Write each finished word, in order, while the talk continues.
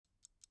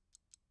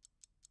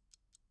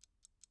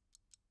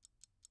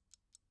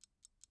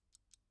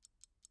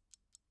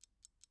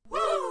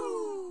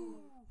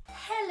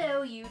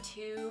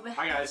YouTube.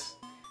 Hi guys.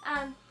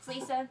 It's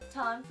Lisa,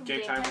 Tom from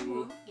Game Time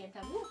Woo. Game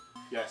Time Woo.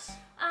 Yes.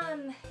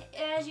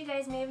 As you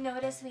guys may have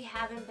noticed, we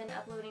haven't been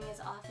uploading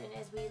as often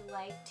as we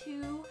like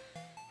to,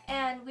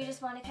 and we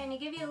just want to kind of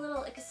give you a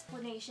little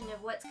explanation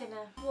of what's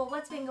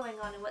been going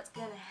on and what's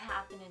gonna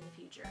happen in the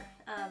future.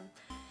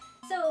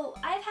 So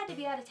I've had to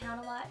be out of town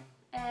a lot.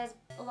 As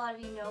a lot of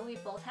you know, we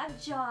both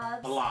have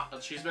jobs. A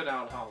lot. She's been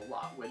out a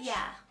lot, which...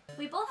 Yeah.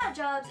 We both have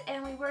jobs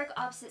and we work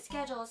opposite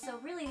schedules, so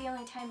really the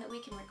only time that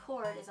we can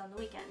record is on the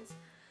weekends.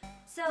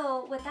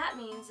 So what that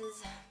means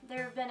is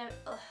there have been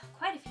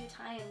quite a few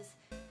times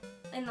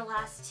in the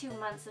last 2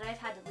 months that I've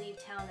had to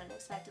leave town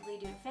unexpectedly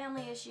due to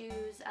family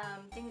issues,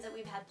 things that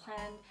we've had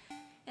planned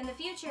in the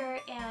future,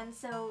 and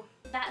so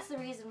that's the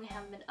reason we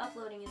haven't been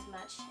uploading as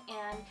much.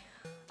 And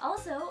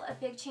also, a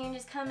big change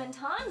has come in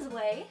Tom's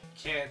way.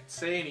 Can't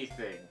say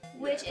anything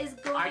Which yet. is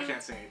going... I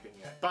can't say anything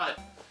yet, but...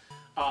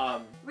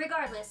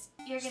 regardless,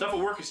 you're gonna... Stuff at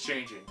work is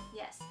changing.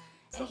 Yes.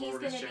 And he's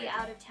going to be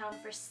out of town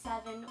for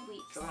 7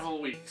 weeks. 7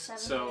 whole weeks.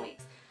 7 whole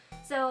weeks.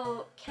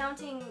 So,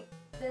 counting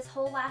this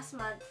whole last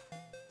month,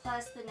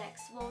 plus the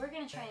next... Well, we're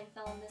going to try and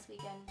film this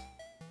weekend.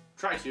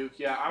 Try to,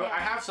 yeah. I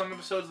have some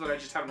episodes that I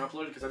just haven't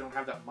uploaded because I don't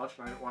have that much,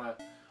 and I didn't want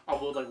to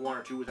upload like 1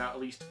 or 2 without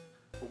at least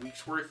a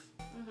week's worth.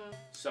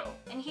 So.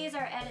 And he's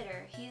our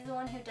editor. He's the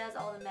one who does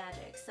all the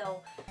magic.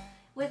 So,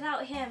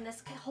 without him,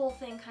 this whole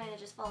thing kind of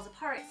just falls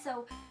apart.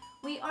 So,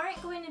 we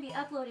aren't going to be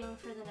uploading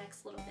for the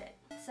next little bit.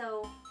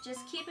 So, just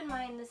keep in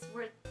mind this.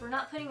 We're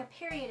not putting a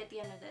period at the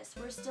end of this.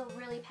 We're still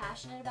really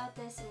passionate about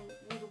this, and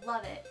we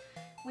love it.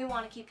 We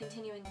want to keep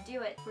continuing to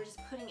do it. We're just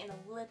putting an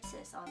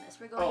ellipsis on this.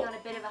 We're going on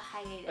a bit of a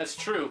hiatus. That's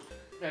true.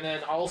 And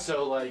then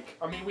also, like,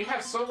 I mean, we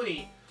have so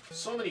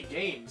many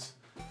games.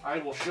 I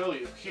will show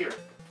you here.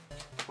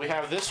 We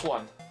have this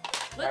one,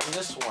 and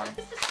this one,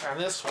 and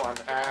this one,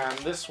 and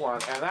this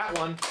one, and that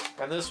one,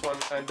 and this one,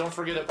 and don't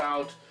forget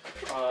about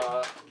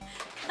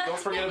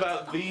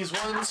these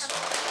ones.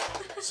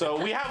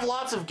 So we have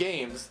lots of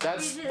games.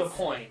 That's the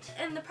point.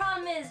 And the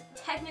problem is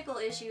technical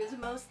issues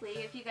mostly.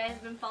 If you guys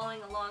have been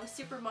following along,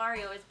 Super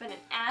Mario has been an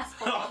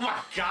asshole. Oh my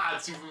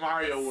God, Super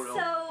Mario World.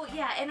 So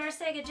yeah, and our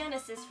Sega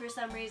Genesis for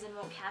some reason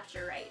won't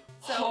capture right.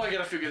 So, oh, I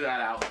gotta figure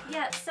that out.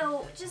 Yeah,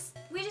 so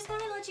we just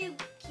want to let you,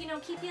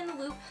 keep you in the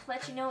loop,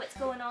 let you know what's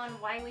going on,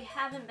 why we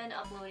haven't been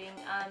uploading.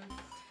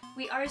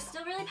 We are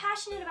still really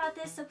passionate about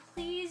this, so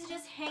please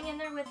just hang in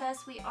there with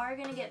us. We are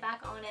going to get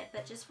back on it,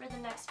 but just for the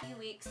next few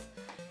weeks,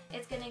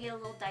 it's going to get a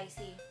little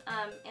dicey.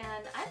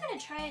 And I'm going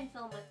to try and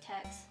film with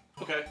Tex.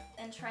 Okay.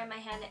 And try my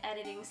hand at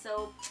editing,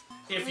 so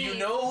if you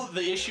know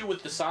the issue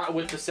with the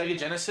Sega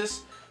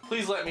Genesis,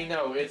 please let me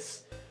know.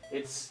 It's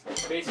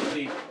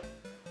basically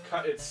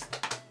it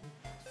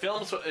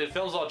films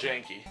all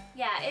janky.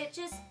 Yeah, it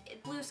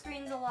blue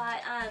screens a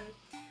lot.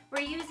 We're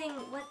using,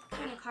 what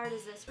kind of card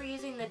is this? We're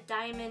using the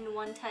Diamond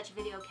One Touch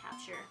Video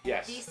Capture.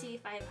 Yes.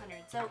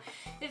 DC500. So,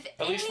 if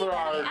at least for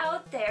our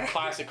out there,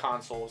 classic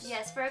consoles.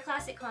 Yes, for our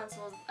classic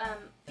consoles.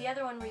 The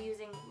other one we're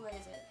using, what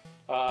is it?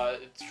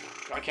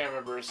 I can't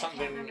remember.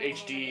 Something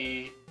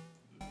HD.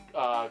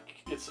 I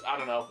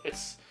don't know.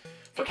 It's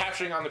for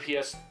capturing on the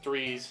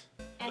PS3s.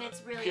 And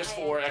it's really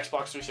PS4,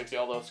 Xbox 360,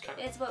 all those kind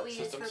of It's what we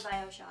systems. use for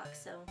BioShock,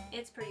 so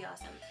it's pretty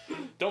awesome.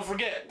 Don't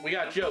forget, we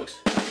got jokes.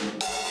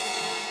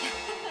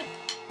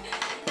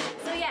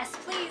 So yes,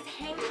 please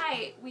hang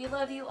tight. We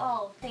love you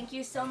all. Thank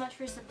you so much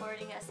for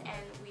supporting us,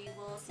 and we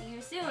will see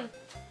you soon.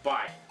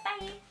 Bye.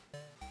 Bye.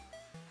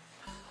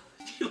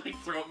 You like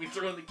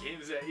throwing the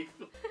games at you.